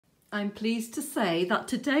I'm pleased to say that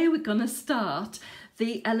today we're going to start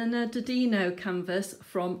the Elena Dodino canvas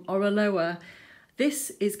from Oraloa. This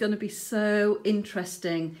is going to be so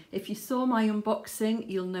interesting. If you saw my unboxing,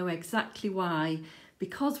 you'll know exactly why.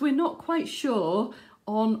 Because we're not quite sure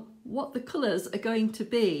on what the colours are going to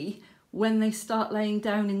be when they start laying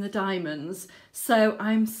down in the diamonds. So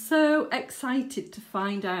I'm so excited to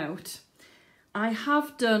find out. I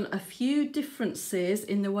have done a few differences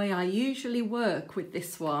in the way I usually work with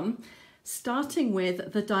this one, starting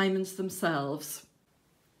with the diamonds themselves.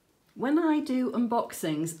 When I do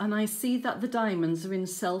unboxings and I see that the diamonds are in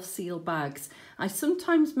self-seal bags, I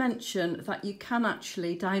sometimes mention that you can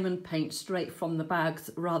actually diamond paint straight from the bags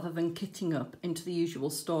rather than kitting up into the usual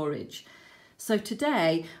storage. So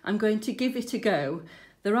today I'm going to give it a go.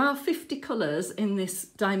 There are 50 colours in this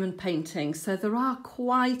diamond painting, so there are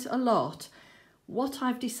quite a lot. What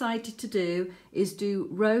I've decided to do is do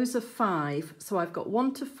rows of 5. So I've got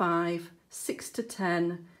 1 to 5, 6 to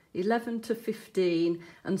 10, 11 to 15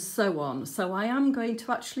 and so on. So I am going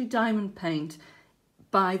to actually diamond paint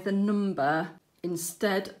by the number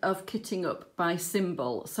instead of kitting up by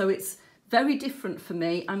symbol. So it's very different for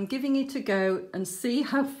me. I'm giving it a go and see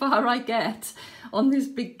how far I get on this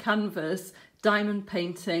big canvas diamond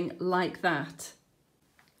painting like that.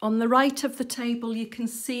 On the right of the table, you can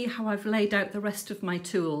see how I've laid out the rest of my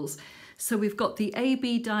tools. So we've got the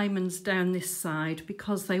AB diamonds down this side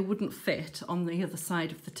because they wouldn't fit on the other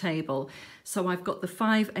side of the table. So I've got the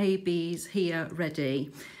 5 ABs here ready.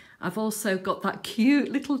 I've also got that cute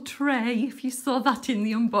little tray, if you saw that in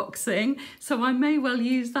the unboxing. So I may well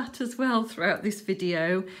use that as well throughout this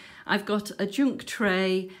video. I've got a junk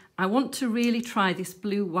tray. I want to really try this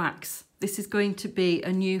blue wax. This is going to be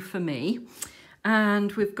a new for me.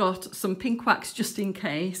 And we've got some pink wax just in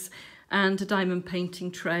case, and a diamond painting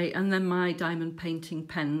tray, and then my diamond painting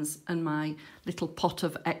pens and my little pot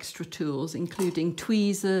of extra tools, including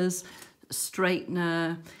tweezers,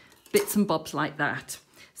 straightener, bits and bobs like that.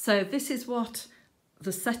 So this is what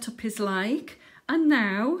the setup is like. And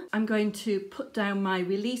now I'm going to put down my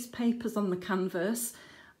release papers on the canvas.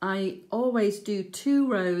 I always do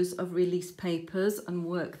 2 rows of release papers and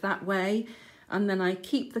work that way. And then I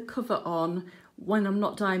keep the cover on when I'm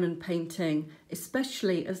not diamond painting,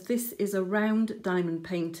 especially as this is a round diamond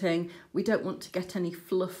painting. We don't want to get any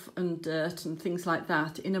fluff and dirt and things like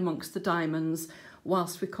that in amongst the diamonds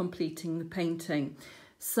whilst we're completing the painting.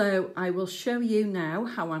 So I will show you now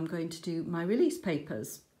how I'm going to do my release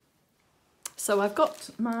papers. So I've got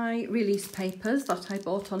my release papers that I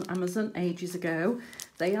bought on Amazon ages ago.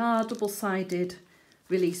 They are double-sided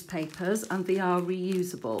release papers and they are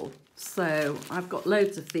reusable. So I've got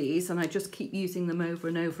loads of these and I just keep using them over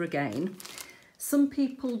and over again. Some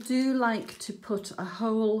people do like to put a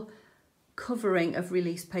whole covering of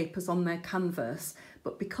release papers on their canvas,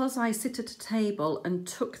 but because I sit at a table and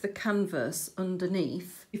tuck the canvas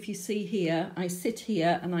underneath, if you see here, I sit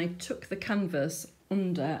here and I tuck the canvas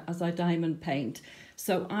under as I diamond paint.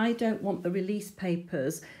 So I don't want the release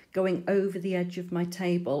papers going over the edge of my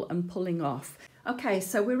table and pulling off. Okay,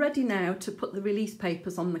 so we're ready now to put the release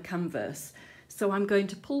papers on the canvas. So I'm going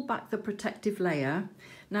to pull back the protective layer.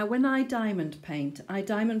 Now when I diamond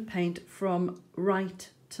paint from right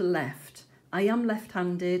to left. I am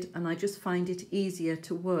left-handed and I just find it easier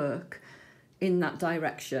to work in that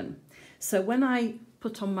direction. So when I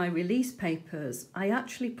put on my release papers, I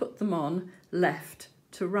actually put them on left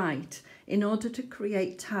to right in order to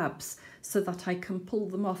create tabs so that I can pull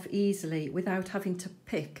them off easily without having to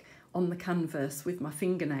pick on the canvas with my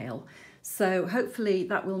fingernail. So hopefully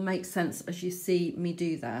that will make sense as you see me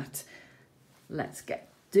do that. Let's get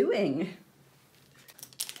doing.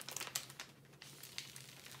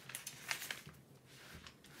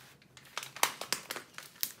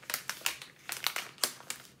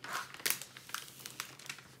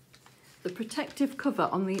 The protective cover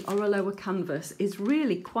on the Oraloa canvas is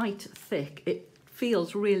really quite thick. It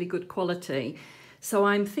feels really good quality. So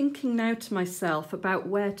I'm thinking now to myself about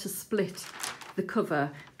where to split the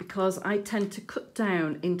cover because I tend to cut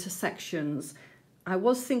down into sections. I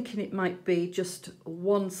was thinking it might be just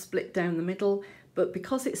one split down the middle, but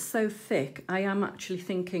because it's so thick, I am actually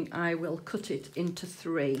thinking I will cut it into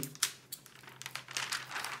 3.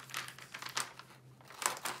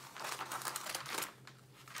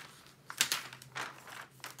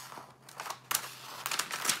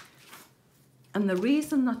 And the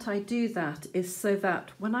reason that I do that is so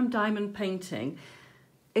that when I'm diamond painting,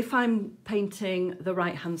 if I'm painting the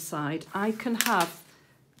right-hand side, I can have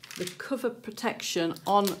the cover protection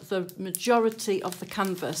on the majority of the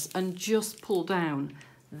canvas and just pull down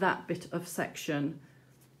that bit of section.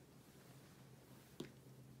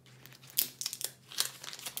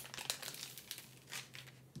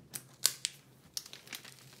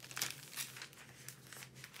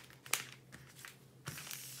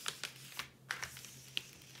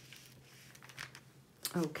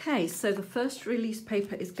 Okay, so the first release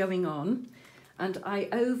paper is going on, and I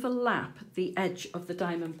overlap the edge of the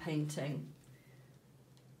diamond painting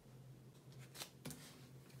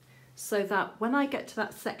so that when I get to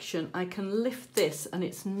that section I can lift this and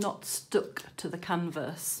it's not stuck to the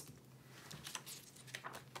canvas.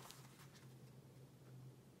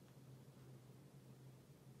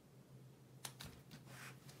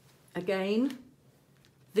 Again,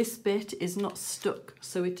 this bit is not stuck,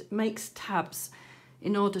 so it makes tabs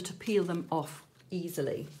in order to peel them off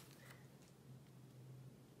easily.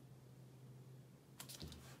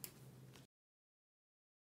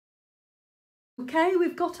 Okay,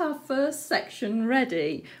 we've got our first section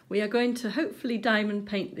ready. We are going to hopefully diamond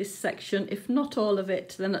paint this section, if not all of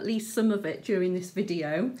it, then at least some of it during this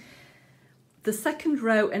video. The second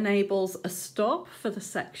row enables a stop for the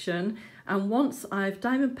section, and once I've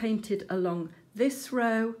diamond painted along this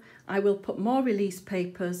row, I will put more release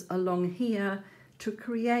papers along here to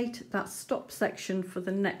create that stop section for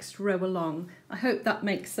the next row along. I hope that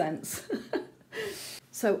makes sense.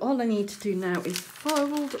 So all I need to do now is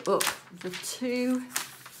fold up the two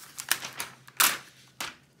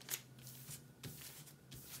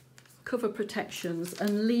cover protections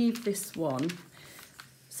and leave this one.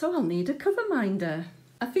 So I'll need a cover minder.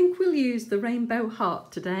 I think we'll use the rainbow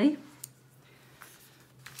heart today.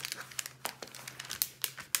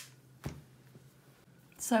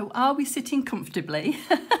 So are we sitting comfortably?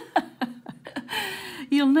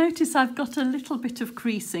 You'll notice I've got a little bit of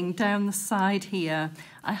creasing down the side here.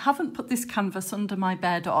 I haven't put this canvas under my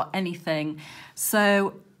bed or anything,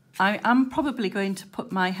 so I am probably going to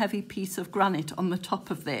put my heavy piece of granite on the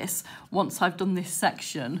top of this once I've done this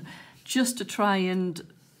section, just to try and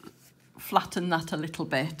flatten that a little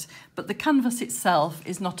bit. But the canvas itself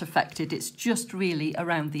is not affected, it's just really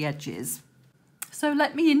around the edges. So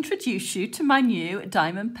let me introduce you to my new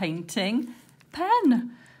diamond painting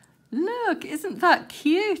pen. Look, isn't that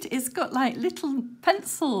cute? It's got like little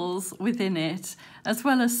pencils within it, as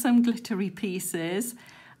well as some glittery pieces.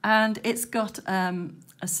 And it's got a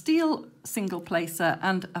steel single placer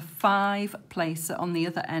and a 5 placer on the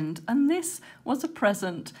other end. And this was a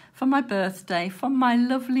present for my birthday from my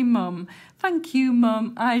lovely mum. Thank you,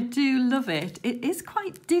 Mum. I do love it. It is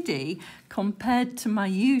quite diddy compared to my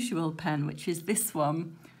usual pen, which is this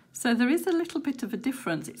one. So there is a little bit of a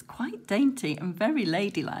difference. It's quite dainty and very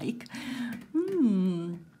ladylike.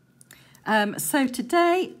 So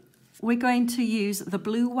today we're going to use the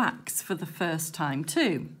blue wax for the first time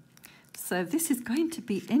too. So this is going to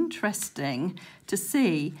be interesting to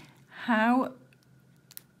see how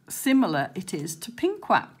similar it is to pink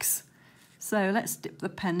wax. So let's dip the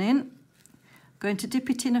pen in. I'm going to dip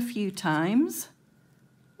it in a few times.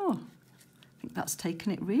 Oh, I think that's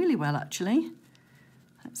taken it really well actually.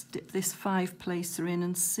 Let's dip this 5 placer in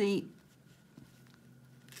and see.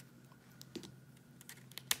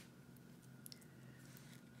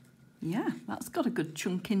 Yeah, that's got a good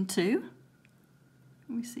chunk in too.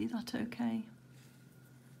 Can we see that okay?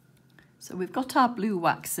 So we've got our blue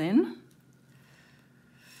wax in.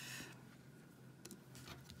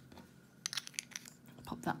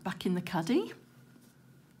 Pop that back in the caddy.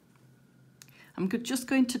 I'm just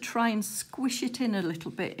going to try and squish it in a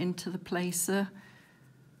little bit into the placer.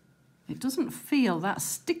 It doesn't feel that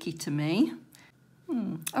sticky to me.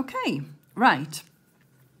 Okay, right.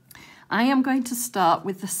 I am going to start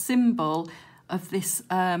with the symbol of this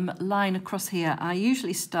line across here. I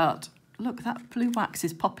usually start, look, that blue wax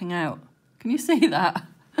is popping out. Can you see that?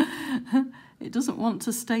 It doesn't want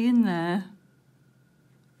to stay in there.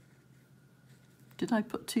 Did I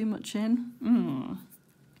put too much in?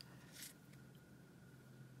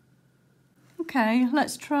 Okay,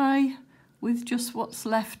 let's try with just what's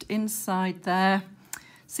left inside there.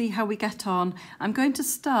 See how we get on. I'm going to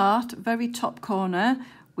start very top corner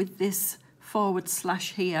with this forward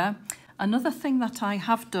slash here. Another thing that I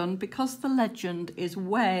have done, because the legend is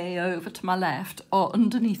way over to my left or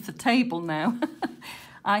underneath the table now,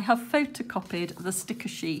 I have photocopied the sticker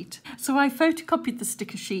sheet. So I photocopied the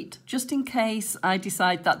sticker sheet just in case I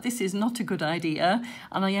decide that this is not a good idea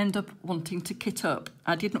and I end up wanting to kit up.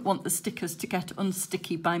 I didn't want the stickers to get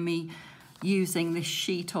unsticky by me using this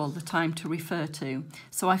sheet all the time to refer to.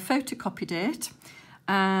 So I photocopied it,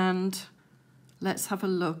 and let's have a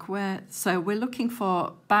look where. So we're looking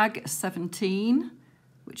for bag 17,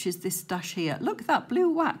 which is this dash here. Look, that blue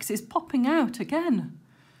wax is popping out again.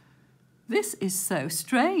 This is so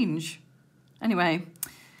strange. Anyway,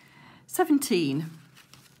 17,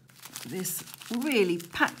 this really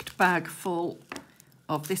packed bag full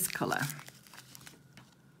of this colour.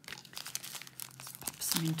 Let's pop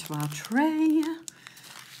some into our tray.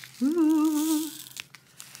 Ooh.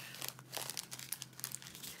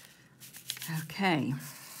 Okay.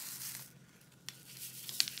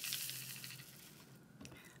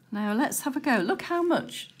 Now let's have a go. Look how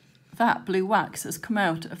much that blue wax has come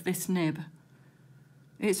out of this nib.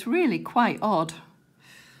 It's really quite odd.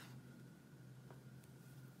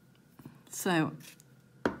 So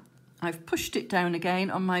I've pushed it down again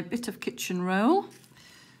on my bit of kitchen roll,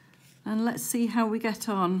 and let's see how we get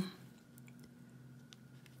on.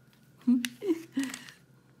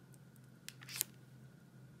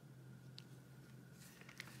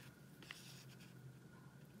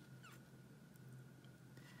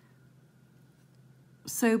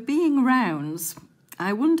 So being rounds,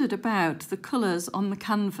 I wondered about the colours on the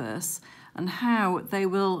canvas and how they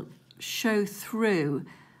will show through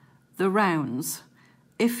the rounds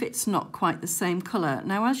if it's not quite the same colour.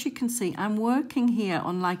 Now, as you can see, I'm working here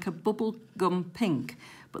on like a bubble gum pink,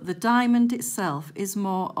 but the diamond itself is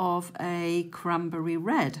more of a cranberry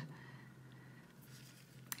red.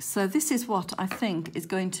 So this is what I think is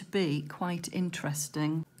going to be quite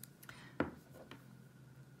interesting.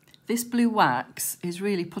 This blue wax is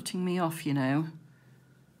really putting me off, you know.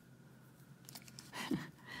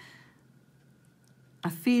 I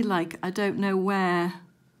feel like I don't know where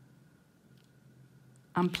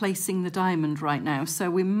I'm placing the diamond right now, so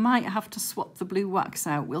we might have to swap the blue wax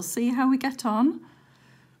out. We'll see how we get on,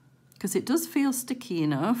 because it does feel sticky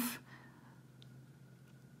enough.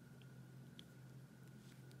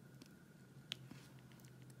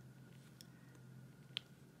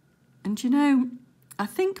 And you know, I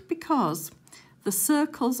think because the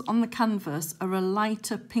circles on the canvas are a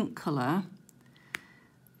lighter pink colour,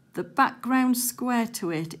 the background square to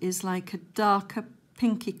it is like a darker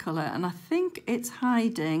pinky colour, and I think it's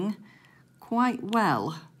hiding quite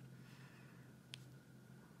well.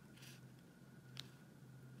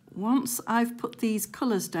 Once I've put these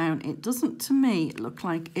colours down, it doesn't to me look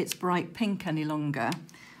like it's bright pink any longer.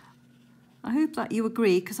 I hope that you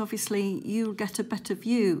agree, because obviously you'll get a better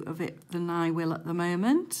view of it than I will at the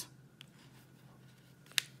moment.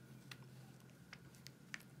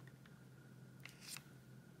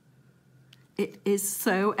 It is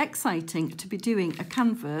so exciting to be doing a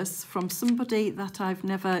canvas from somebody that I've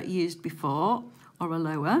never used before,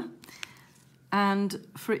 Oraloa, and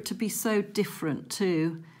for it to be so different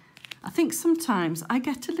too. I think sometimes I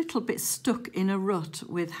get a little bit stuck in a rut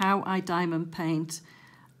with how I diamond paint,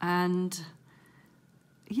 and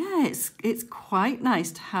yeah, it's quite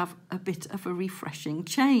nice to have a bit of a refreshing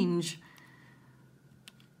change.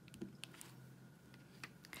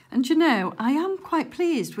 And you know, I am quite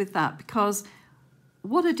pleased with that, because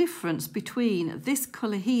what a difference between this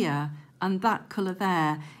colour here and that colour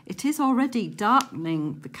there. It is already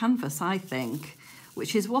darkening the canvas, I think,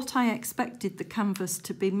 which is what I expected the canvas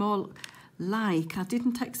to be more like. I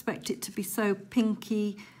didn't expect it to be so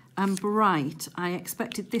pinky and bright. I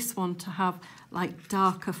expected this one to have like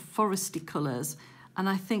darker foresty colours, and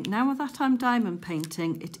I think now that I'm diamond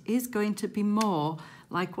painting, it is going to be more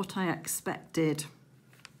like what I expected.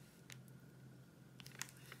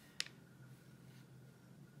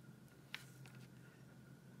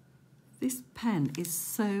 This pen is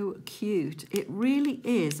so cute. It really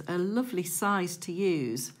is a lovely size to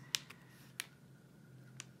use.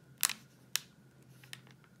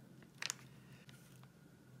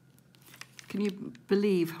 Can you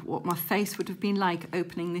believe what my face would have been like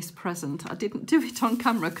opening this present? I didn't do it on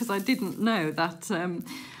camera because I didn't know that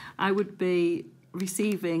I would be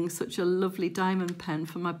receiving such a lovely diamond pen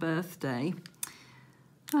for my birthday.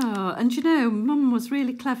 Oh, and you know, Mum was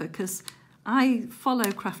really clever, because I follow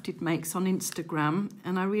Crafted Makes on Instagram,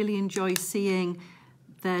 and I really enjoy seeing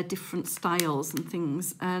their different styles and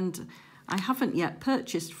things, and I haven't yet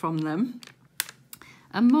purchased from them.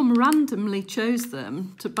 And Mum randomly chose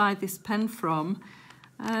them to buy this pen from,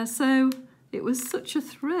 so it was such a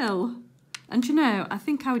thrill. And you know, I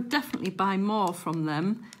think I would definitely buy more from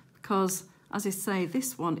them, because, as I say,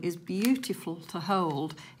 this one is beautiful to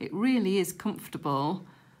hold. It really is comfortable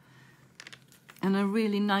and a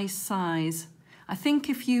really nice size. I think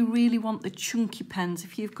if you really want the chunky pens,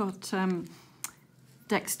 if you've got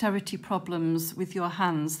dexterity problems with your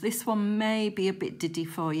hands, this one may be a bit diddy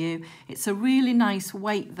for you. It's a really nice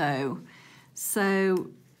weight though, so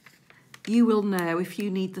you will know if you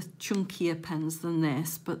need the chunkier pens than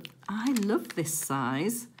this, but I love this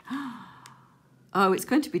size. Oh, it's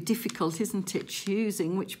going to be difficult, isn't it,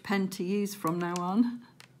 choosing which pen to use from now on.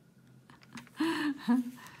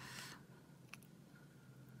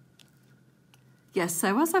 Yes,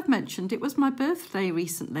 so as I've mentioned, it was my birthday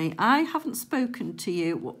recently. I haven't spoken to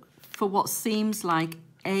you for what seems like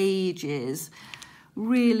ages,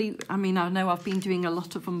 really, I mean, I know I've been doing a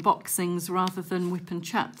lot of unboxings rather than WIP and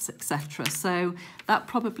Chats, etc. So that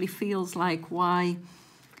probably feels like why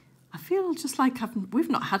I feel just like we've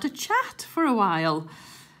not had a chat for a while.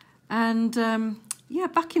 And yeah,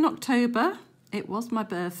 back in October, it was my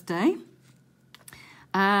birthday.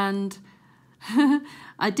 And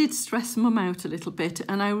I did stress Mum out a little bit,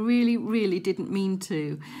 and I really, really didn't mean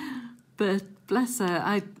to. But bless her,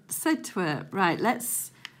 I said to her, right,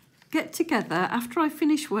 let's get together. After I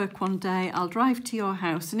finish work one day, I'll drive to your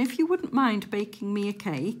house. And if you wouldn't mind baking me a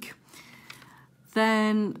cake,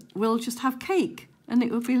 then we'll just have cake and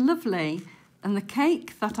it would be lovely. And the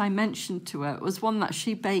cake that I mentioned to her was one that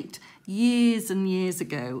she baked years and years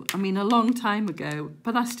ago. I mean, a long time ago,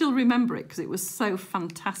 but I still remember it because it was so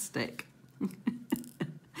fantastic.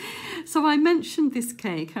 So I mentioned this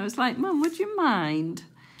cake. I was like, Mum, would you mind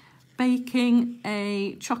baking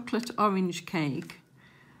a chocolate orange cake?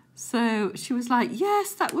 So she was like,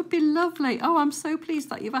 yes, that would be lovely. Oh, I'm so pleased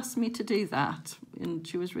that you've asked me to do that. And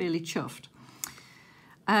she was really chuffed.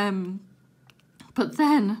 But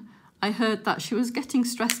then I heard that she was getting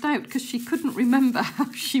stressed out because she couldn't remember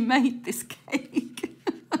how she made this cake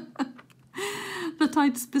that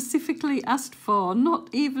I'd specifically asked for, not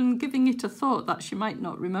even giving it a thought that she might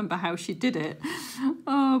not remember how she did it.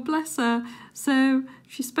 Oh, bless her. So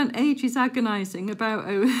she spent ages agonising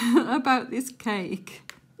about this cake.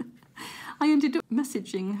 I ended up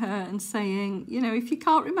messaging her and saying, you know, if you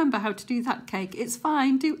can't remember how to do that cake, it's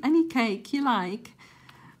fine, do any cake you like.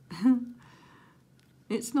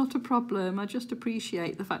 It's not a problem. I just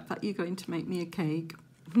appreciate the fact that you're going to make me a cake.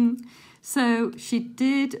 So she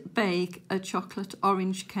did bake a chocolate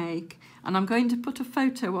orange cake, and I'm going to put a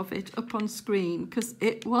photo of it up on screen because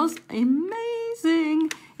it was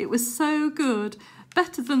amazing. It was so good.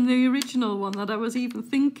 Better than the original one that I was even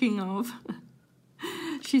thinking of.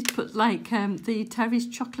 She's put like the Terry's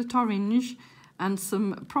chocolate orange and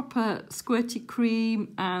some proper squirty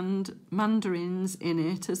cream and mandarins in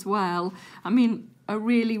it as well. I mean, a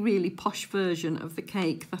really, really posh version of the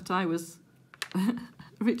cake that I was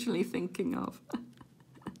originally thinking of.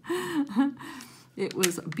 It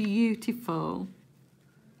was beautiful.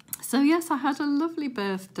 So yes, I had a lovely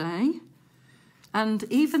birthday. And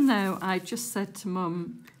even though I just said to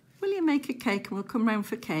Mum, will you make a cake and we'll come round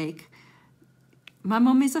for cake? My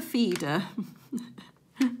mum is a feeder.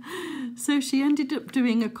 So she ended up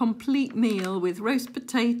doing a complete meal with roast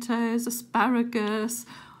potatoes, asparagus,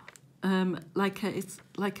 it's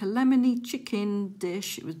like a lemony chicken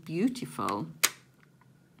dish. It was beautiful.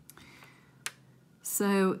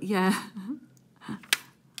 So yeah, I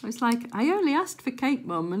was like, I only asked for cake,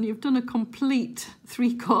 Mum, and you've done a complete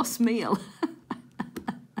 3-course meal.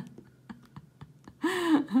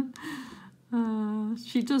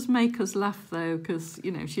 She does make us laugh though, because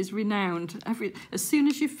you know she's renowned. As soon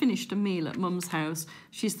as you've finished a meal at Mum's house,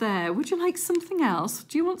 she's there. Would you like something else?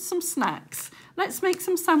 Do you want some snacks? Let's make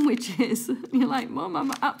some sandwiches. And you're like, Mum,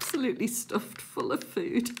 I'm absolutely stuffed full of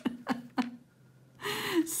food.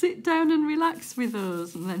 Sit down and relax with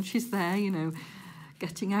us. And then she's there, you know,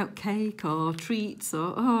 getting out cake or treats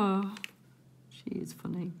or oh, she is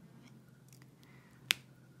funny.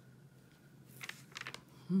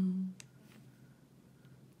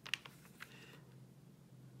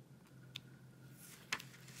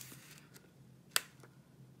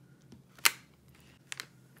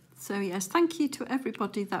 So yes, thank you to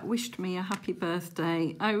everybody that wished me a happy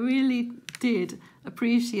birthday. I really did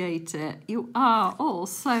appreciate it. You are all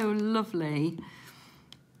so lovely.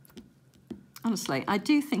 Honestly, I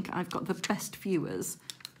do think I've got the best viewers.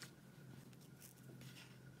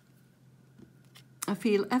 I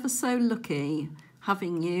feel ever so lucky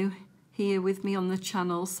having you here with me on the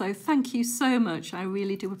channel. So thank you so much. I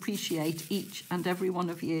really do appreciate each and every one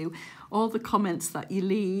of you. All the comments that you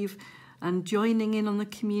leave, and joining in on the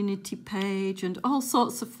community page and all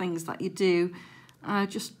sorts of things that you do.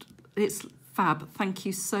 It's fab. Thank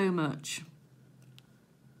you so much.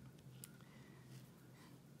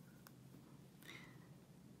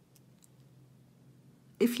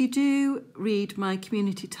 If you do read my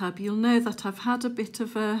community tab, you'll know that I've had a bit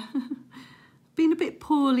of been a bit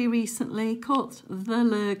poorly recently, caught the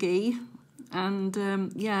lurgy,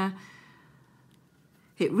 and yeah,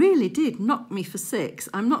 it really did knock me for 6.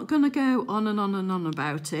 I'm not going to go on and on and on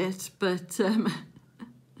about it, but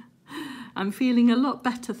I'm feeling a lot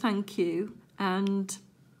better, thank you. And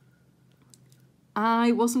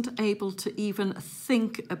I wasn't able to even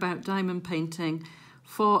think about diamond painting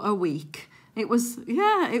for a week. It was,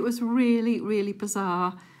 yeah, it was really, really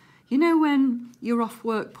bizarre. You know when you're off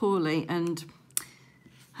work poorly and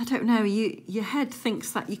I don't know, your head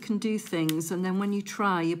thinks that you can do things, and then when you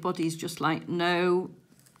try, your body's just like, no,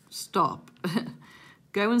 stop.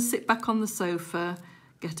 Go and sit back on the sofa,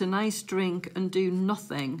 get a nice drink and do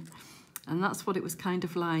nothing. And that's what it was kind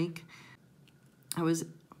of like.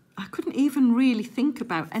 I couldn't even really think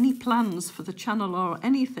about any plans for the channel or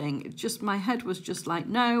anything. It just, my head was just like,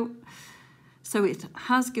 no. So it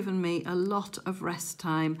has given me a lot of rest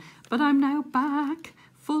time, but I'm now back,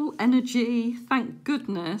 full energy, thank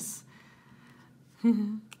goodness.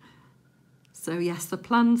 So yes, the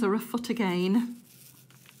plans are afoot again.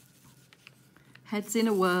 Head's in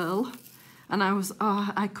a whirl. And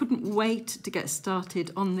I couldn't wait to get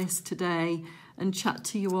started on this today and chat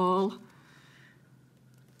to you all.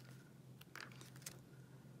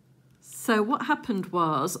 So what happened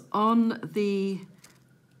was, on the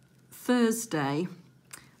Thursday,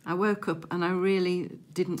 I woke up and I really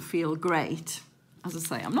didn't feel great. As I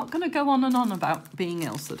say, I'm not going to go on and on about being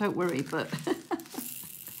ill, so don't worry, but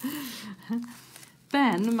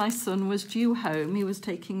Ben, my son, was due home. He was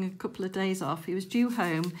taking a couple of days off. He was due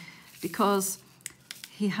home because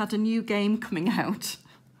he had a new game coming out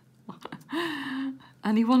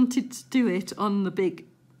and he wanted to do it on the big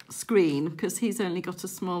screen because he's only got a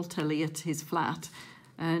small telly at his flat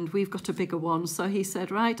and we've got a bigger one. So he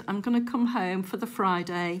said, right, I'm going to come home for the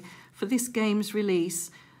Friday for this game's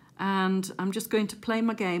release and I'm just going to play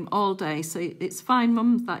my game all day. So it's fine,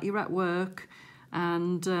 Mum, that you're at work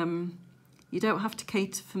and you don't have to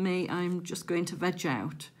cater for me. I'm just going to veg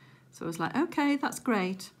out. So I was like, okay, that's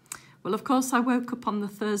great. Well, of course, I woke up on the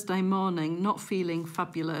Thursday morning not feeling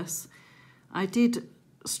fabulous. I did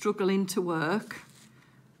struggle into work.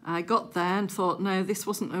 I got there and thought, no, this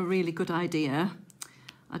wasn't a really good idea.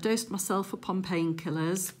 I dosed myself up on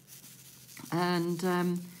painkillers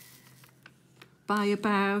and by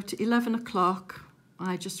about 11 o'clock,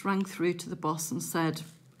 I just rang through to the boss and said,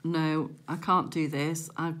 no, I can't do this.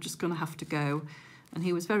 I'm just going to have to go. And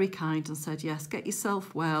he was very kind and said, yes, get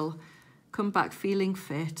yourself well, come back feeling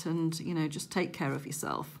fit and, you know, just take care of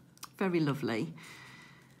yourself. Very lovely.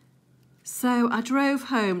 So I drove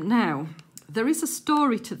home. Now, there is a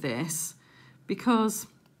story to this because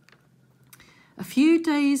a few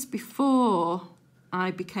days before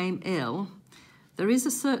I became ill, there is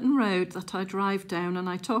a certain road that I drive down and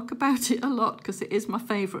I talk about it a lot because it is my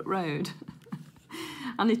favourite road.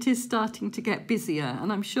 And it is starting to get busier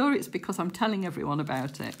and I'm sure it's because I'm telling everyone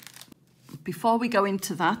about it. Before we go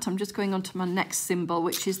into that, I'm just going on to my next symbol,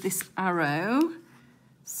 which is this arrow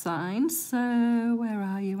sign. So where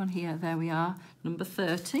are you on here? There we are, number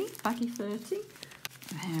 30, baggie 30.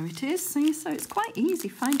 There it is. See, so it's quite easy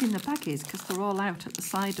finding the baggies because they're all out at the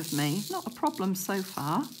side of me. Not a problem so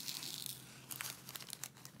far.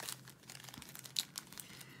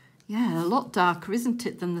 Yeah, a lot darker, isn't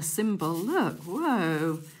it, than the symbol? Look,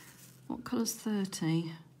 whoa. What colour's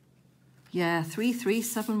 30? Yeah,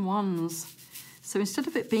 3371s. So instead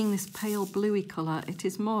of it being this pale bluey colour, it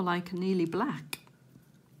is more like a nearly black.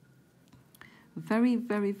 Very,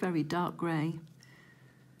 very, very dark grey.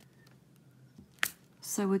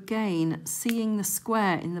 So again, seeing the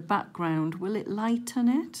square in the background, will it lighten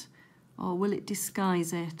it or will it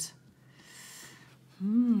disguise it?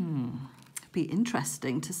 Be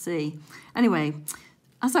interesting to see. Anyway,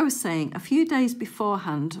 as I was saying, a few days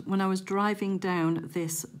beforehand, when I was driving down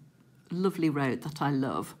this lovely road that I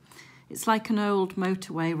love, it's like an old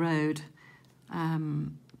motorway road,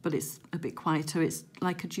 but it's a bit quieter. It's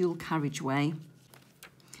like a dual carriageway.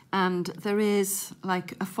 And there is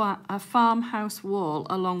like a farmhouse wall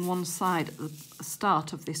along one side at the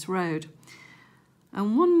start of this road.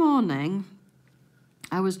 And one morning,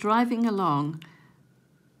 I was driving along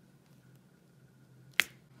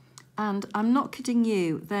and I'm not kidding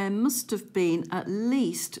you, there must have been at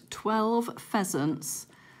least 12 pheasants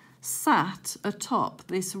sat atop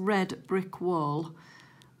this red brick wall.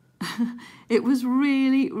 It was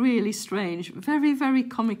really, really strange, very, very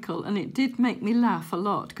comical, and it did make me laugh a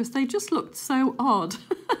lot because they just looked so odd.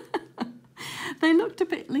 They looked a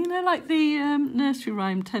bit, you know, like the nursery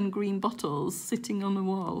rhyme 10 green bottles sitting on the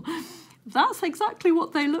wall. That's exactly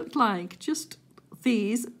what they looked like, just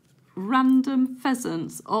these random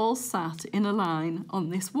pheasants all sat in a line on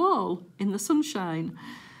this wall in the sunshine.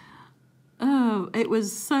 Oh, it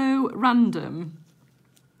was so random.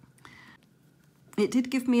 It did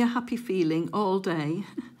give me a happy feeling all day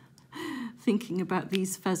thinking about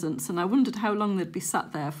these pheasants, and I wondered how long they'd be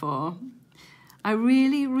sat there for. I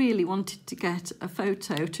really, really wanted to get a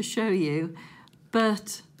photo to show you,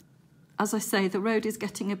 but as I say, the road is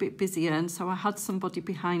getting a bit busier, and so I had somebody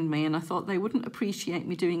behind me and I thought they wouldn't appreciate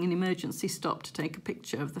me doing an emergency stop to take a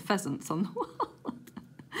picture of the pheasants on the wall.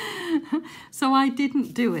 So I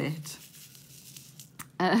didn't do it.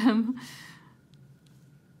 And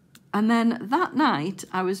then that night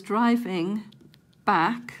I was driving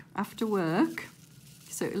back after work,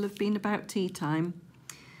 so it'll have been about tea time,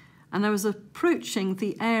 and I was approaching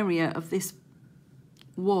the area of this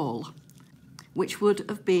wall, which would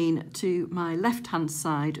have been to my left-hand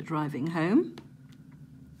side driving home.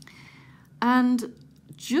 And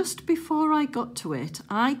just before I got to it,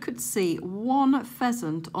 I could see one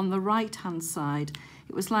pheasant on the right-hand side.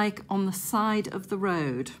 It was like on the side of the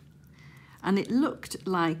road, and it looked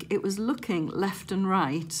like it was looking left and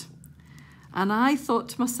right. And I thought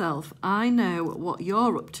to myself, I know what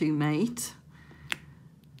you're up to, mate.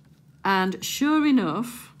 And sure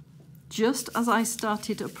enough, just as I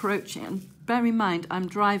started approaching, and bear in mind, I'm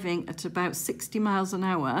driving at about 60 miles an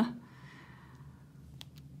hour,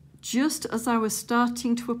 just as I was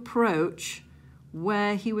starting to approach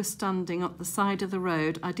where he was standing at the side of the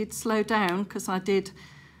road, I did slow down because I did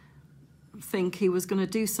think he was going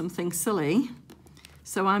to do something silly.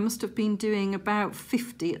 So I must have been doing about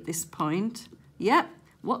 50 at this point. Yep,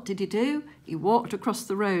 what did he do? He walked across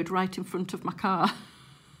the road right in front of my car.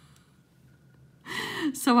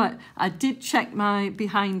 So I did check my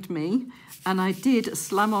behind me, and I did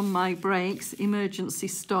slam on my brakes, emergency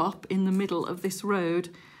stop in the middle of this road,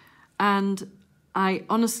 and I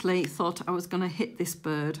honestly thought I was going to hit this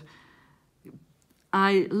bird.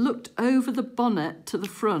 I looked over the bonnet to the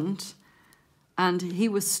front, and he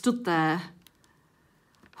was stood there.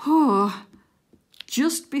 Oh,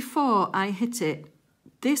 just before I hit it,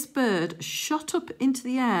 this bird shot up into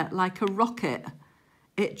the air like a rocket.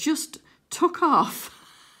 It just took off.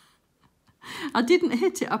 I didn't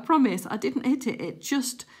hit it, I promise, I didn't hit it. It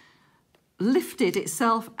just lifted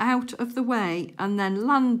itself out of the way and then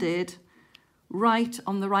landed right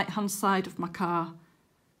on the right-hand side of my car.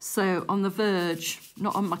 So on the verge,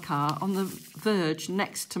 not on my car, on the verge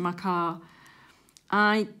next to my car.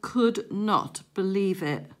 I could not believe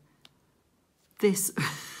it. This,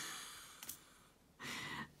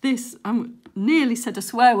 I nearly said a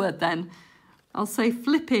swear word then. I'll say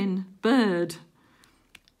flipping bird.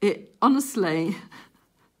 It honestly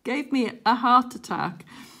gave me a heart attack.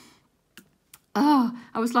 Oh,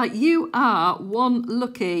 I was like, you are one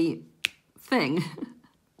lucky thing.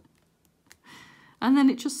 And then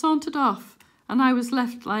it just sauntered off, and I was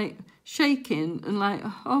left like shaking and like,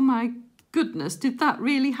 oh my goodness, did that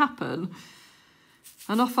really happen?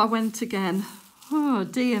 And off I went again. Oh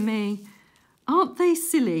dear me. Aren't they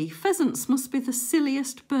silly? Pheasants must be the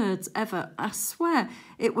silliest birds ever. I swear,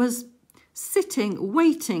 it was sitting,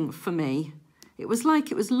 waiting for me. It was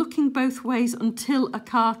like it was looking both ways until a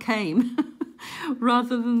car came,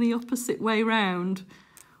 rather than the opposite way round.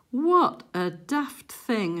 What a daft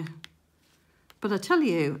thing. But I tell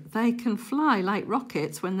you, they can fly like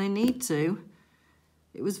rockets when they need to.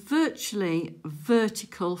 It was virtually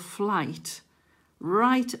vertical flight,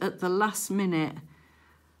 right at the last minute.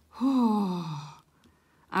 Oh,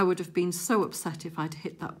 I would have been so upset if I'd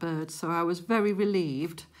hit that bird, so I was very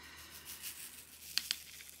relieved.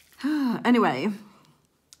 Anyway,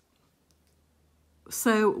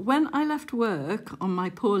 so when I left work on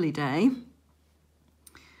my poorly day,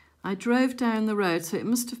 I drove down the road, so it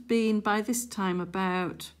must have been by this time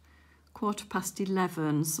about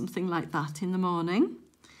 11:15, something like that in the morning.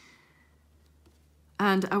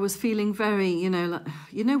 And I was feeling very, you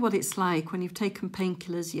know what it's like when you've taken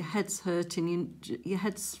painkillers, your head's hurting, your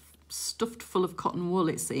head's stuffed full of cotton wool,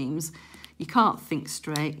 it seems. You can't think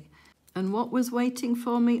straight. And what was waiting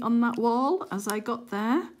for me on that wall as I got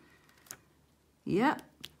there? Yep,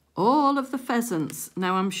 all of the pheasants.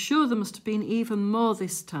 Now, I'm sure there must have been even more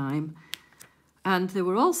this time. And they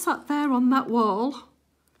were all sat there on that wall.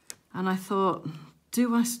 And I thought,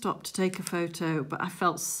 do I stop to take a photo? But I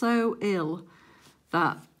felt so ill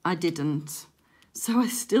that I didn't. So I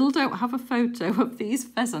still don't have a photo of these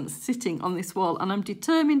pheasants sitting on this wall, and I'm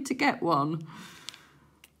determined to get one.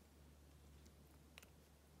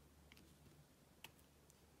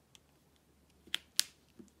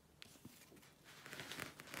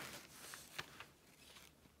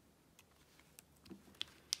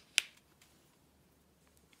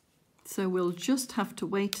 So we'll just have to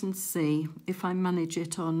wait and see if I manage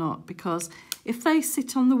it or not, because if they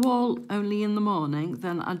sit on the wall only in the morning,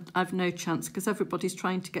 then I've no chance, because everybody's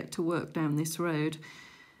trying to get to work down this road.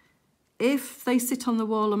 If they sit on the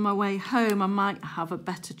wall on my way home, I might have a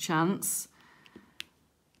better chance.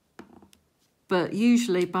 But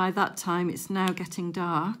usually by that time, it's now getting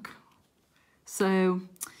dark. So,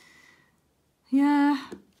 yeah,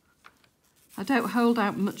 I don't hold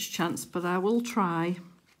out much chance, but I will try.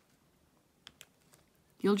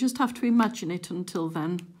 You'll just have to imagine it until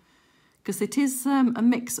then, because it is a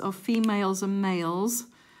mix of females and males.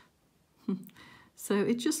 So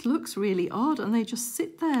it just looks really odd, and they just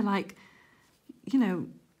sit there like, you know,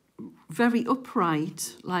 very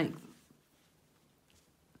upright, like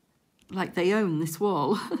they own this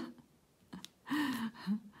wall.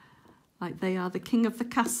 Like they are the king of the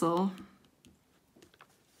castle.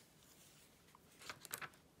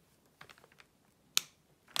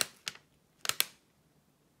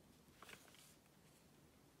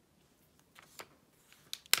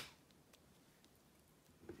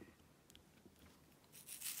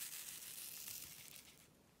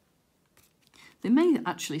 They may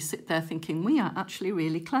actually sit there thinking we are actually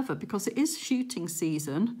really clever, because it is shooting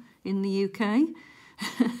season in the UK.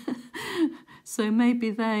 So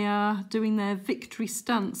maybe they are doing their victory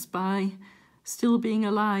stance by still being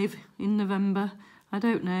alive in November. I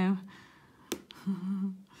don't know.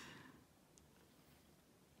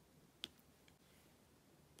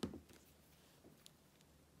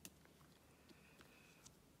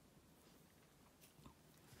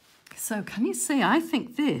 So can you see, I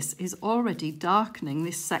think this is already darkening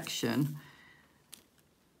this section,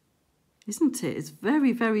 isn't it? It's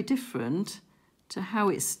very, very different to how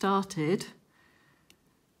it started.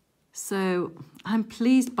 So I'm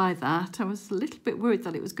pleased by that. I was a little bit worried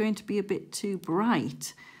that it was going to be a bit too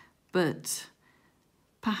bright, but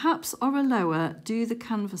perhaps Oraloa do the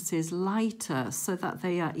canvases lighter so that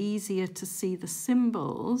they are easier to see the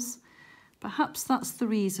symbols. Perhaps that's the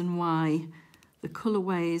reason why the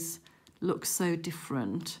colourways look so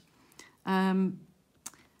different. Being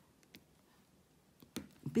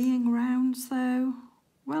rounds though,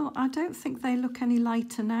 well, I don't think they look any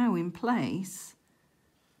lighter now in place.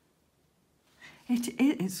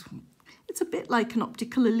 It's a bit like an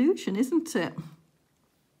optical illusion, isn't it?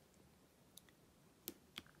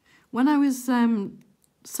 When I was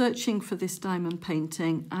searching for this diamond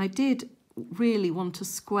painting, I did really want a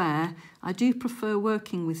square. I do prefer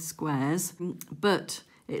working with squares, but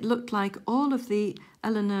it looked like all of the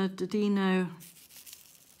Elena Dodino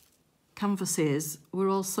canvases were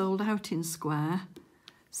all sold out in square.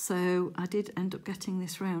 So I did end up getting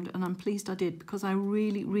this round, and I'm pleased I did, because I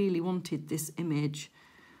really, really wanted this image.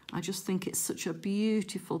 I just think it's such a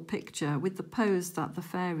beautiful picture with the pose that the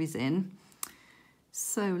fairy's in.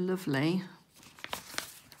 So lovely.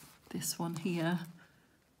 This one here,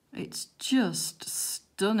 it's just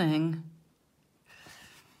stunning.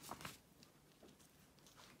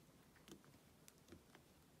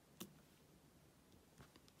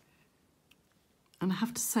 And I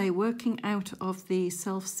have to say, working out of the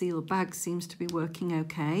self-seal bag seems to be working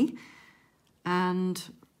okay. And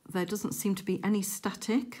there doesn't seem to be any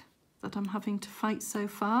static that I'm having to fight so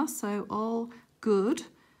far. So all good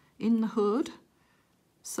in the hood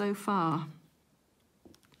so far.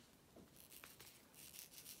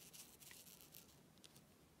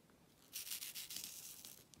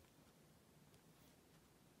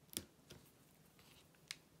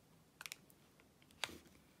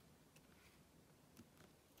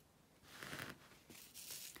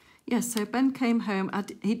 Yes, so Ben came home.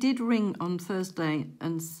 He did ring on Thursday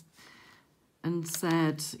and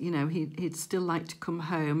said, you know, he'd still like to come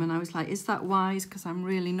home. And I was like, is that wise? Because I'm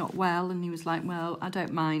really not well. And he was like, well, I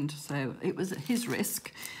don't mind. So it was at his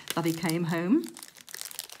risk that he came home.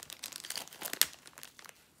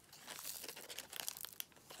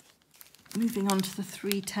 Moving on to the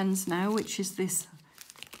 310s now, which is this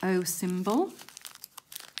O symbol.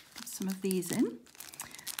 Put some of these in.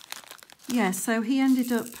 Yeah, so he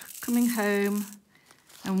ended up coming home,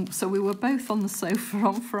 and so we were both on the sofa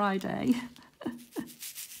on Friday.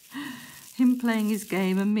 Him playing his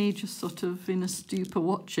game and me just sort of in a stupor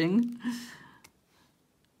watching.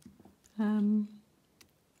 But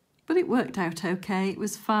it worked out okay, it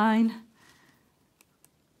was fine.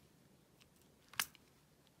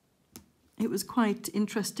 It was quite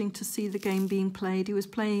interesting to see the game being played. He was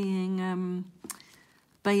playing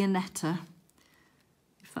Bayonetta,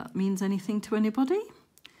 if that means anything to anybody.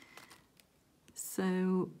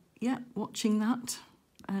 So, yeah, watching that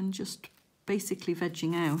and just basically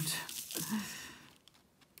vegging out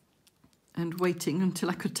and waiting until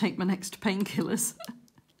I could take my next painkillers.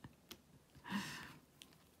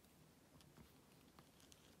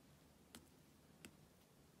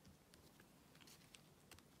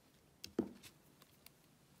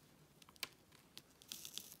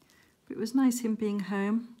 It was nice him being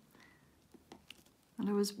home, and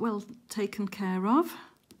I was well taken care of.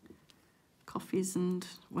 Coffees and,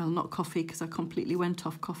 well, not coffee because I completely went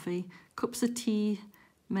off coffee. Cups of tea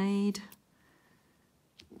made,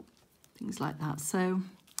 things like that. So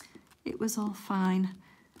it was all fine.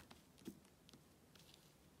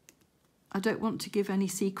 I don't want to give any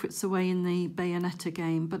secrets away in the Bayonetta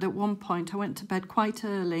game, but at one point I went to bed quite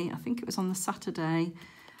early. I think it was on the Saturday,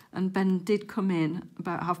 and Ben did come in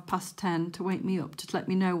about 10:30 to wake me up to let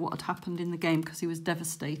me know what had happened in the game because he was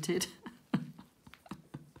devastated.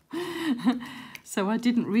 So I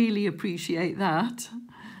didn't really appreciate that.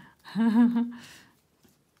 And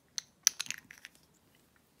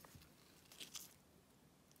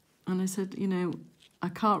I said, you know, I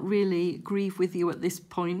can't really grieve with you at this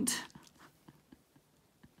point.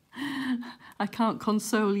 I can't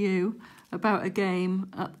console you about a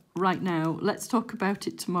game right now. Let's talk about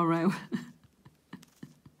it tomorrow.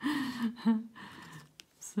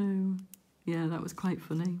 So, yeah, that was quite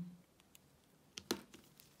funny.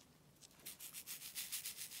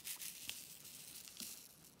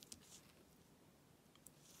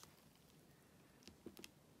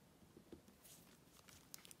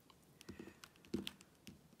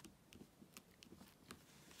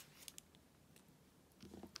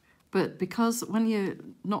 But because when you're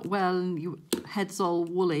not well and your head's all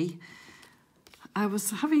woolly, I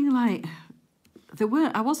was having like,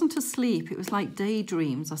 I wasn't asleep, it was like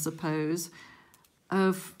daydreams, I suppose,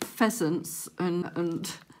 of pheasants and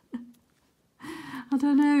I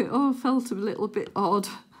don't know, it all felt a little bit odd.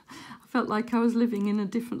 I felt like I was living in a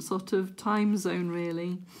different sort of time zone,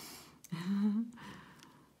 really.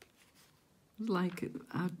 Like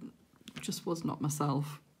I just was not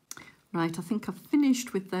myself. Right, I think I've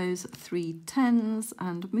finished with those 3 10s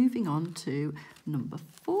and moving on to number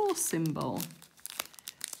 4 symbol.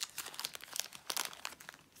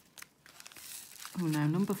 Oh no,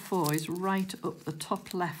 number 4 is right up the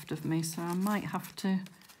top left of me, so I might have to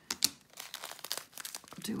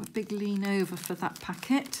do a big lean over for that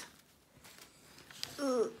packet.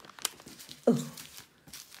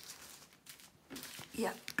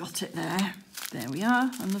 Yeah, got it there. There we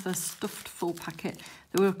are, another stuffed full packet.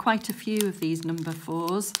 There were quite a few of these number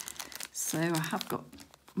 4s, so I have got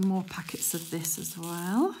more packets of this as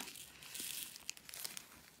well.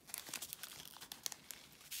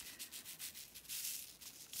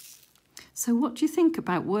 So what do you think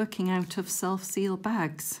about working out of self-seal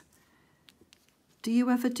bags? Do you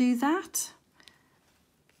ever do that?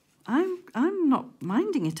 I'm not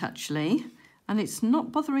minding it actually. And it's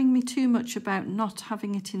not bothering me too much about not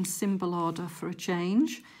having it in symbol order for a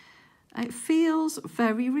change. It feels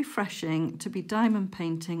very refreshing to be diamond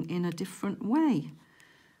painting in a different way.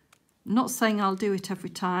 Not saying I'll do it every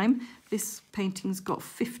time. This painting's got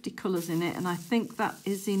 50 colours in it, and I think that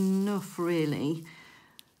is enough really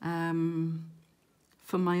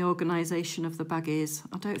for my organisation of the baggies.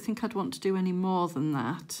 I don't think I'd want to do any more than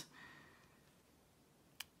that.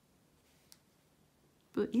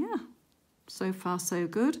 But yeah. So far, so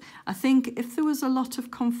good. I think if there was a lot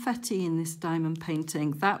of confetti in this diamond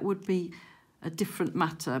painting, that would be a different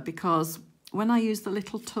matter, because when I use the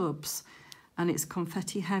little tubs and it's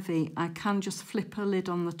confetti heavy, I can just flip a lid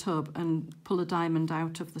on the tub and pull a diamond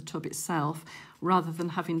out of the tub itself rather than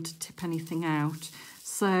having to tip anything out.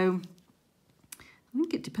 So I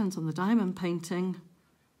think it depends on the diamond painting,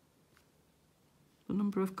 the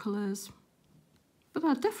number of colours. But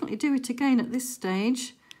I'll definitely do it again at this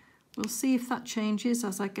stage. We'll see if that changes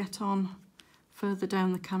as I get on further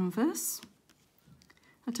down the canvas.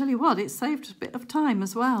 I tell you what, it saved a bit of time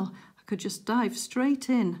as well. I could just dive straight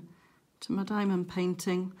in to my diamond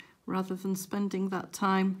painting rather than spending that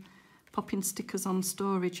time popping stickers on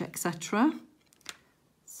storage, etc.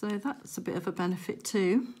 So that's a bit of a benefit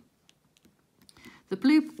too. The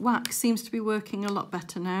blue wax seems to be working a lot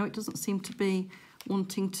better now. It doesn't seem to be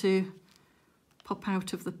wanting to pop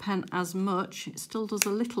out of the pen as much. It still does a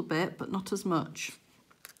little bit, but not as much.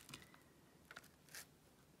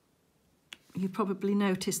 You probably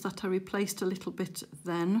noticed that I replaced a little bit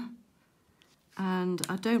then, and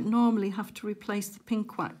I don't normally have to replace the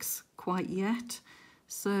pink wax quite yet,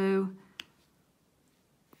 so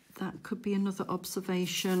that could be another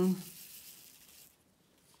observation,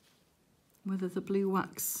 whether the blue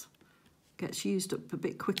wax gets used up a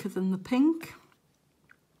bit quicker than the pink.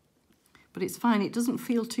 But it's fine, it doesn't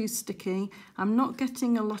feel too sticky. I'm not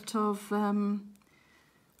getting a lot of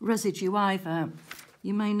residue either.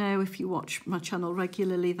 You may know if you watch my channel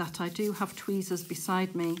regularly that I do have tweezers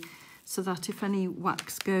beside me, so that if any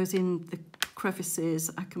wax goes in the crevices,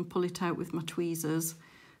 I can pull it out with my tweezers.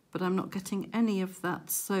 But I'm not getting any of that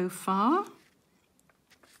so far.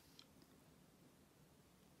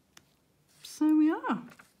 So we are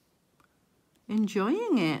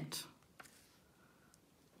enjoying it.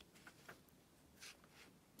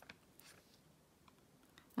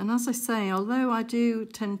 And as I say, although I do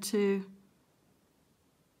tend to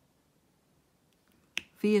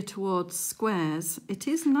veer towards squares, it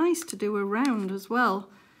is nice to do a round as well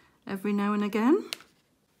every now and again.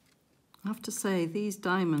 I have to say, these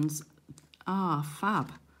diamonds are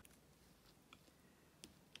fab.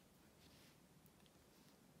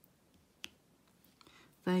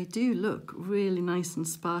 They do look really nice and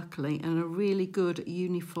sparkly and a really good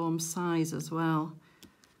uniform size as well.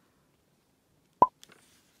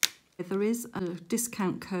 There is a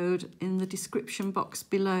discount code in the description box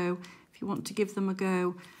below if you want to give them a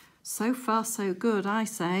go. So far so good, I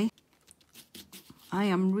say. I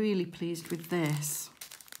am really pleased with this.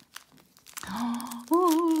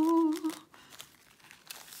 Oh,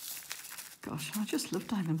 gosh, I just love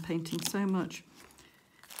diamond painting so much.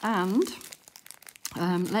 And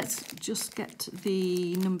let's just get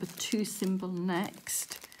the number 2 symbol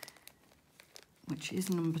next, which is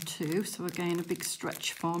number 2. So again, a big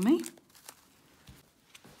stretch for me.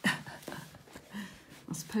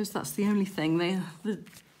 I suppose that's the only thing. The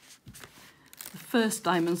first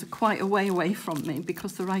diamonds are quite a way away from me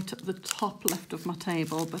because they're right at the top left of my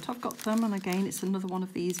table, but I've got them, and again, it's another one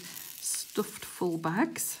of these stuffed full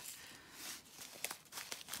bags.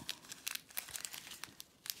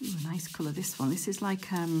 Ooh, a nice colour, this one. This is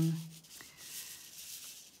like a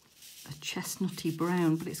chestnutty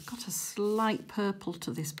brown, but it's got a slight purple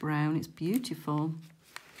to this brown. It's beautiful.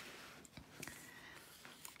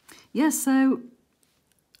 Yeah, so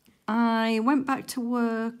I went back to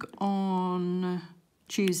work on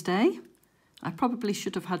Tuesday. I probably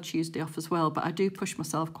should have had Tuesday off as well, but I do push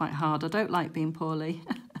myself quite hard. I don't like being poorly.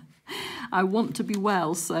 I want to be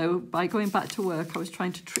well, so by going back to work, I was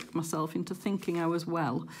trying to trick myself into thinking I was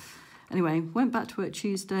well. Anyway, went back to work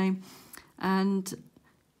Tuesday, and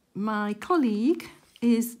my colleague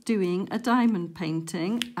is doing a diamond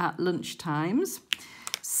painting at lunch times.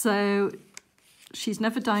 So she's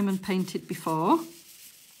never diamond painted before,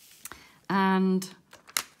 and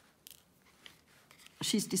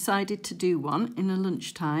she's decided to do one in a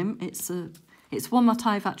lunchtime. It's one that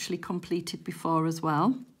I've actually completed before as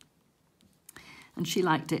well, and she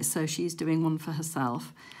liked it, so she's doing one for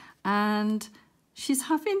herself, and she's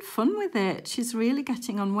having fun with it. She's really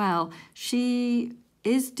getting on well. She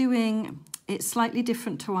is doing it slightly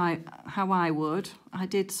different to how I would. I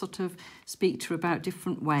did sort of speak to her about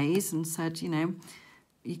different ways and said, you know,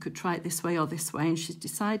 you could try it this way or this way, and she's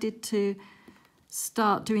decided to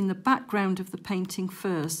start doing the background of the painting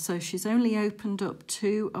first. So she's only opened up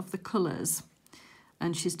 2 of the colours,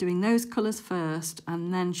 and she's doing those colours first,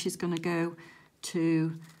 and then she's going to go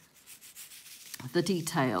to the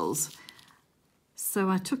details. So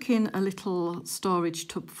I took in a little storage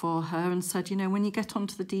tub for her and said, you know, when you get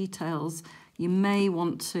onto the details, you may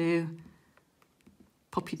want to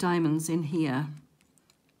pop your diamonds in here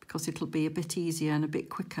because it'll be a bit easier and a bit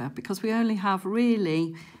quicker, because we only have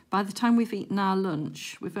really, by the time we've eaten our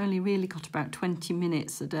lunch, we've only really got about 20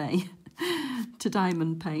 minutes a day to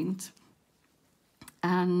diamond paint.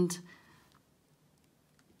 And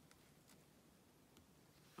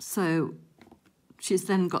so she's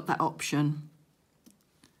then got that option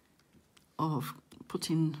of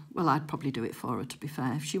putting, well, I'd probably do it for her, to be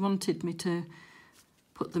fair. If she wanted me to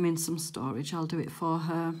put them in some storage, I'll do it for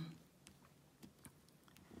her.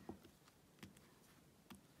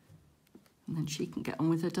 And then she can get on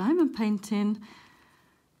with her diamond painting.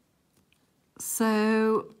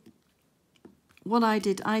 So what I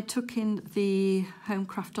did, I took in the Home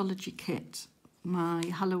Craftology kit, my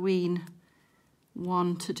Halloween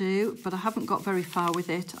one to do, but I haven't got very far with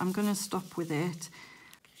it. I'm going to stop with it,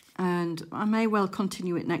 and I may well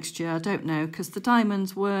continue it next year. I don't know, because the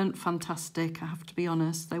diamonds weren't fantastic, I have to be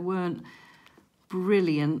honest. They weren't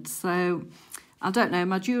brilliant, so I don't know.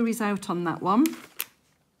 My jury's out on that one.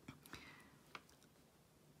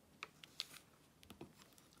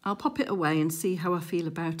 I'll pop it away and see how I feel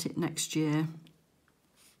about it next year.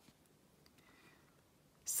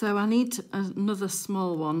 So I need another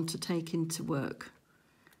small one to take into work.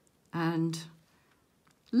 And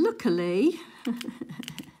luckily,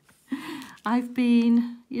 I've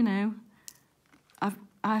been, you know,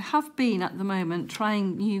 I have been at the moment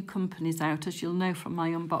trying new companies out, as you'll know from my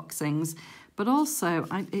unboxings. But also,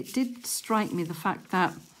 it did strike me the fact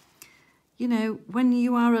that, you know, when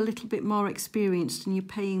you are a little bit more experienced and you're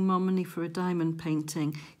paying more money for a diamond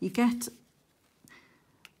painting, you get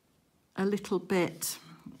a little bit,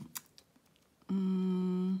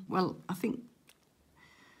 well, I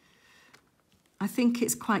think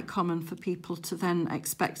it's quite common for people to then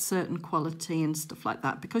expect certain quality and stuff like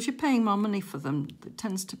that, because you're paying more money for them. It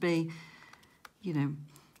tends to be, you know,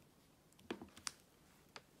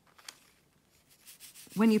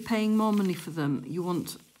 when you're paying more money for them, you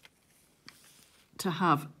want to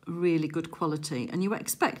have really good quality, and you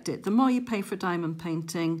expect it. The more you pay for diamond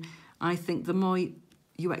painting, I think the more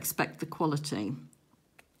you expect the quality.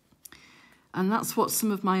 And that's what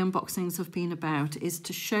some of my unboxings have been about, is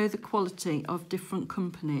to show the quality of different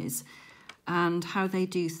companies and how they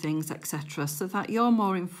do things, etc., so that you're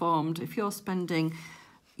more informed. If you're spending,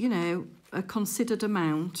 you know, a considered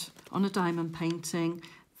amount on a diamond painting,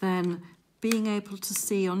 then being able to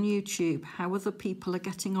see on YouTube how other people are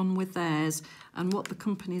getting on with theirs and what the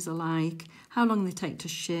companies are like, how long they take to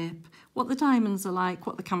ship, what the diamonds are like,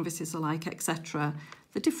 what the canvases are like, etc.,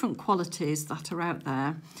 the different qualities that are out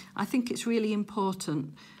there. I think it's really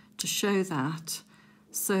important to show that,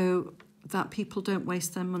 so that people don't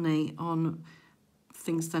waste their money on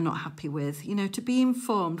things they're not happy with. You know, to be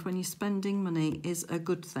informed when you're spending money is a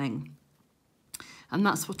good thing. And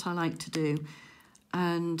that's what I like to do.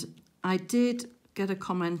 And I did get a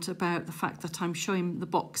comment about the fact that I'm showing the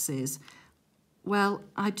boxes. Well,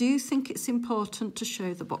 I do think it's important to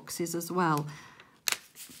show the boxes as well,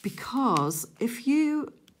 because if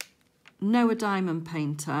you know a diamond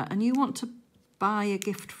painter and you want to buy a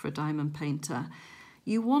gift for a diamond painter,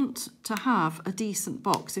 you want to have a decent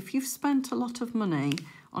box. If you've spent a lot of money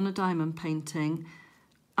on a diamond painting,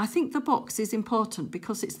 I think the box is important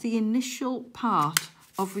because it's the initial part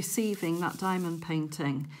of receiving that diamond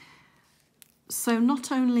painting. So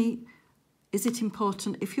not only is it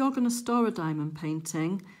important, if you're going to store a diamond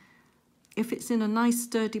painting, if it's in a nice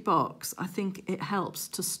sturdy box, I think it helps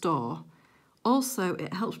to store. Also,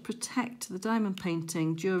 it helps protect the diamond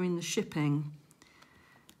painting during the shipping.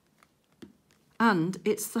 And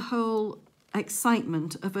it's the whole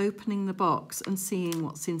excitement of opening the box and seeing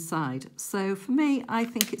what's inside. So for me, I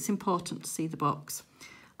think it's important to see the box.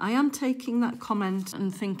 I am taking that comment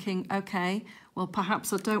and thinking, okay, well,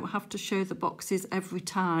 perhaps I don't have to show the boxes every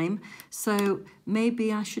time. So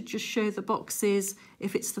maybe I should just show the boxes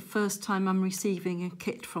if it's the first time I'm receiving a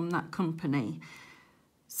kit from that company.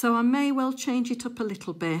 So I may well change it up a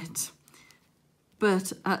little bit,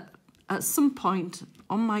 but at some point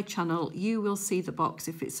on my channel, you will see the box.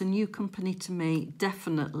 If it's a new company to me,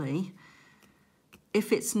 definitely.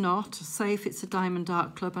 If it's not, say if it's a Diamond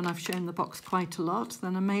Art Club and I've shown the box quite a lot,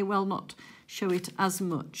 then I may well not show it as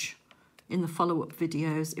much in the follow-up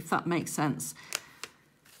videos, if that makes sense.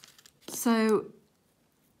 So,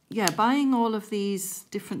 yeah, buying all of these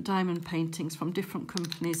different diamond paintings from different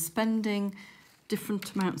companies, spending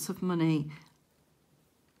different amounts of money,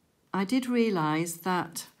 I did realise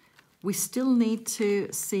that we still need to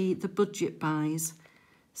see the budget buys.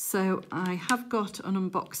 So I have got an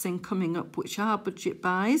unboxing coming up which are budget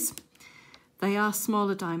buys. They are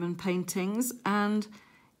smaller diamond paintings, and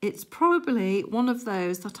it's probably one of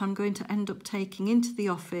those that I'm going to end up taking into the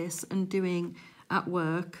office and doing at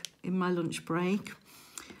work in my lunch break.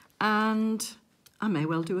 And I may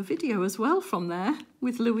well do a video as well from there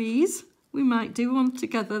with Louise. We might do one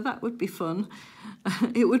together, that would be fun.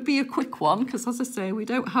 It would be a quick one because, as I say, we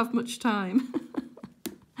don't have much time.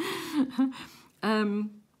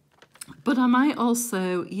 But I might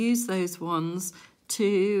also use those ones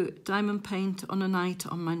to diamond paint on a night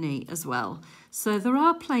on my knee as well. So there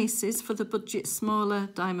are places for the budget smaller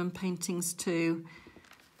diamond paintings too.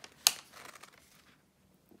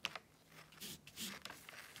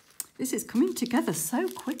 This is coming together so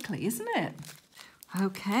quickly, isn't it?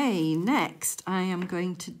 Okay, next I am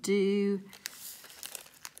going to do,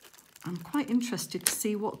 I'm quite interested to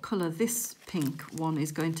see what colour this pink one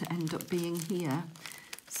is going to end up being here.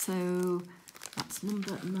 So that's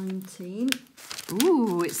number 19.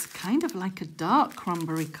 Ooh, it's kind of like a dark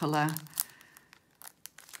cranberry colour.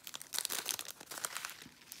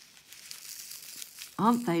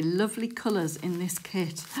 Aren't they lovely colours in this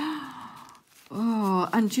kit? Oh,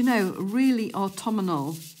 and you know, really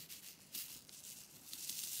autumnal.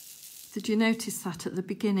 Did you notice that at the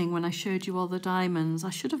beginning when I showed you all the diamonds? I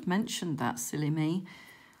should have mentioned that, silly me.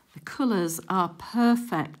 The colours are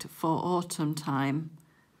perfect for autumn time.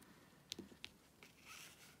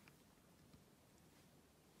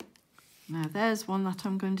 Now there's one that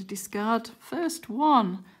I'm going to discard. First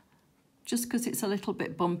one, just because it's a little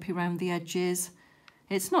bit bumpy around the edges.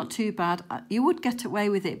 It's not too bad. You would get away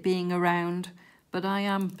with it being around, but I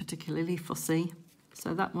am particularly fussy.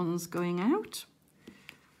 So that one's going out.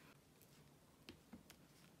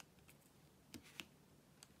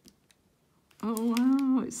 Oh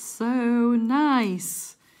wow, it's so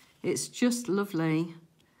nice. It's just lovely.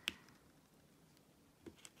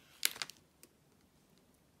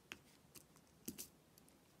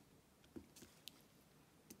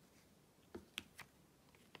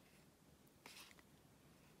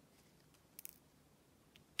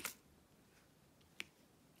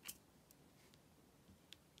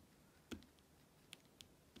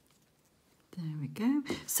 go.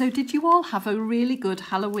 So did you all have a really good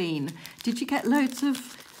Halloween? Did you get loads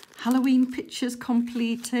of Halloween pictures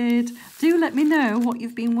completed? Do let me know what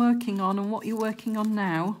you've been working on and what you're working on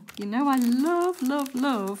now. You know I love, love,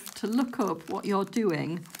 love to look up what you're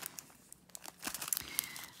doing.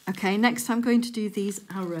 Okay, next I'm going to do these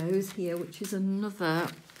arrows here, which is another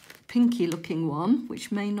pinky looking one,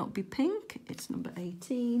 which may not be pink. It's number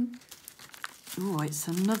 18. Oh, it's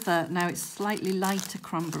another, now it's slightly lighter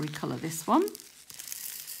cranberry colour, this one.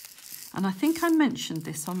 And I think I mentioned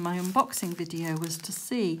this on my unboxing video, was to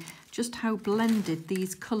see just how blended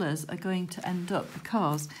these colours are going to end up,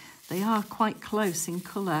 because they are quite close in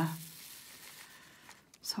colour.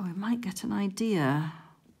 So we might get an idea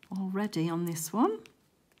already on this one.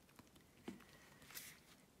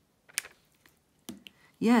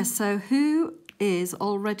 Yeah, so who is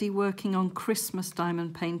already working on Christmas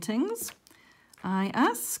diamond paintings? I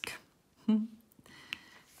ask.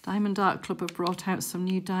 Diamond Art Club have brought out some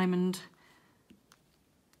new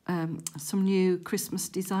some new Christmas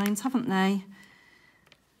designs, haven't they?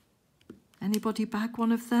 Anybody bag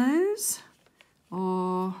one of those?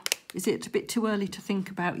 Or is it a bit too early to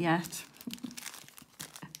think about yet?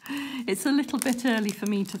 It's a little bit early for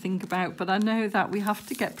me to think about, but I know that we have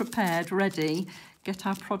to get prepared, ready, get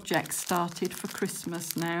our project started for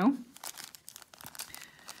Christmas now.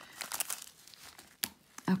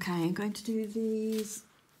 Okay, I'm going to do these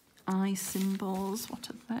eye symbols. What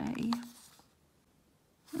are they?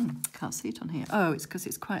 Can't see it on here. Oh, it's because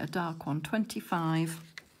it's quite a dark one. 25.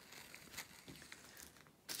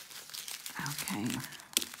 Okay.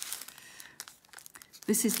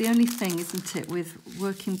 This is the only thing, isn't it, with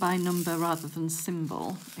working by number rather than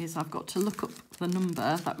symbol, is I've got to look up the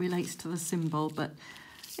number that relates to the symbol, but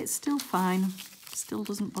it's still fine. Still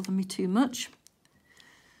doesn't bother me too much.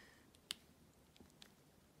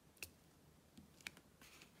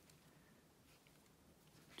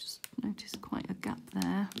 Just notice quite a gap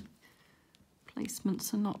there.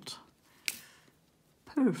 Placements are not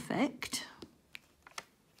perfect.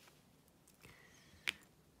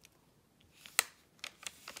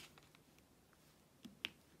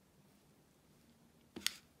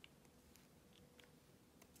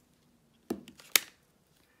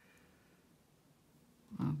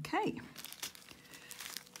 Okay.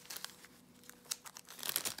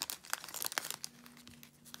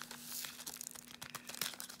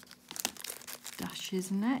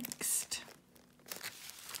 Dashes next.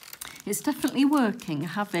 It's definitely working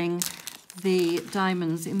having the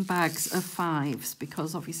diamonds in bags of 5s,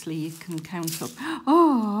 because obviously you can count up.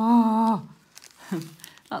 Oh,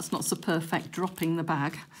 that's not so perfect, dropping the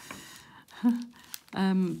bag.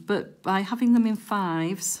 But by having them in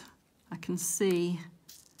 5s, I can see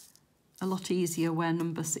a lot easier where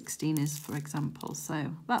number 16 is, for example.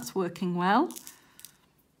 So that's working well.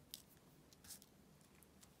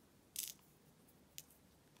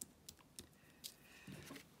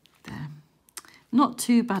 There. Not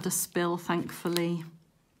too bad a spill, thankfully.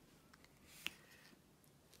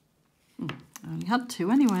 I only had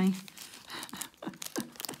 2 anyway.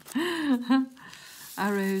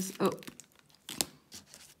 Arrows up.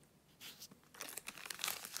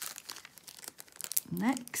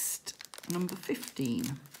 Next, number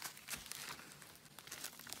 15.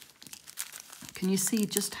 Can you see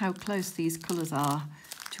just how close these colours are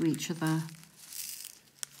to each other?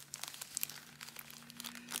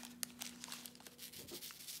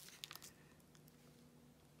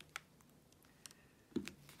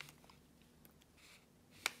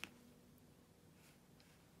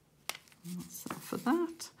 That's that for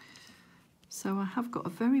that. So I have got a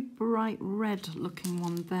very bright red looking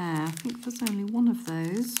one there. I think there's only one of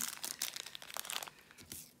those.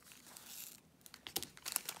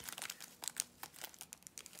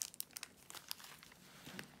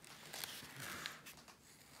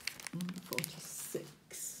 Number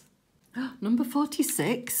 46. Number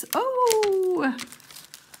 46. Oh,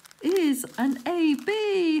 is an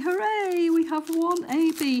AB. Hooray! We have one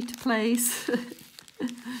AB to place.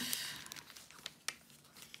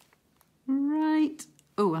 Right.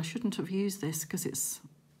 Oh, I shouldn't have used this because it's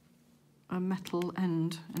a metal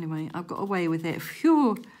end. Anyway, I've got away with it.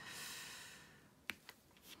 Phew.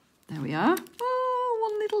 There we are. Oh,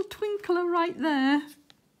 one little twinkler right there.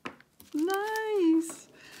 Nice.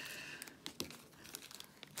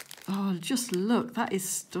 Oh, just look. That is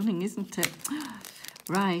stunning, isn't it?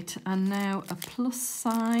 Right, and now a plus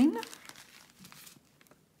sign,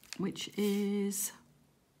 which is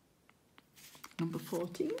number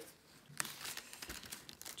 14.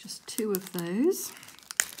 Just 2 of those.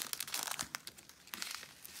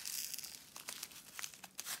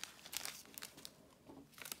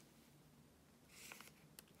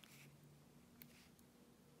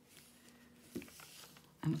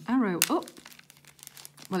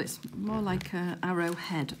 well, it's more like an arrow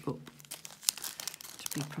head up,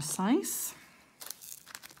 to be precise.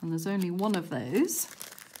 And there's only one of those,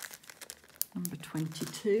 number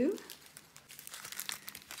 22.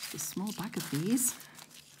 Just a small bag of these.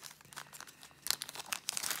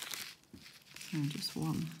 And just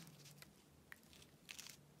one.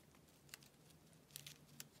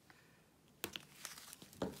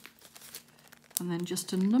 And then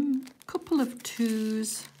just a couple of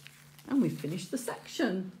 2s, and we've finished the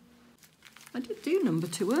section. I did do number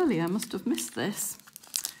 2 earlier, I must have missed this.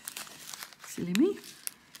 Silly me.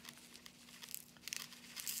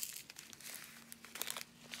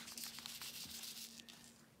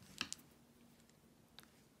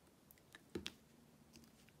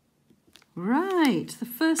 Right, the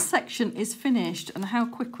first section is finished, and how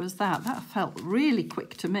quick was that? That felt really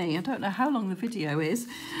quick to me. I don't know how long the video is.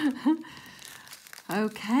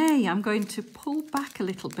 Okay, I'm going to pull back a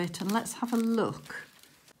little bit and let's have a look.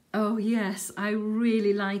 Oh yes, I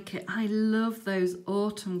really like it. I love those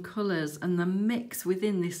autumn colours and the mix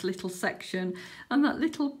within this little section and that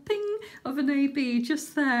little ping of an AB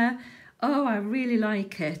just there. Oh, I really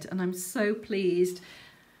like it and I'm so pleased.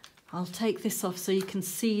 I'll take this off so you can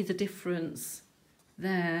see the difference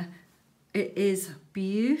there. It is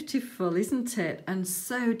beautiful, isn't it? And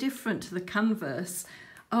so different to the canvas.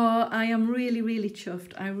 Oh, I am really, really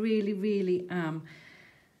chuffed. I really, really am.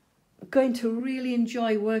 Going to really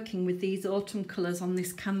enjoy working with these autumn colours on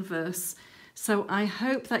this canvas. So I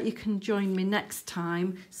hope that you can join me next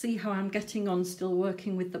time, see how I'm getting on still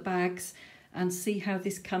working with the bags and see how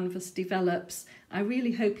this canvas develops. I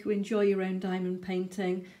really hope you enjoy your own diamond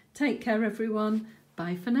painting. Take care everyone.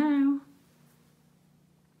 Bye for now.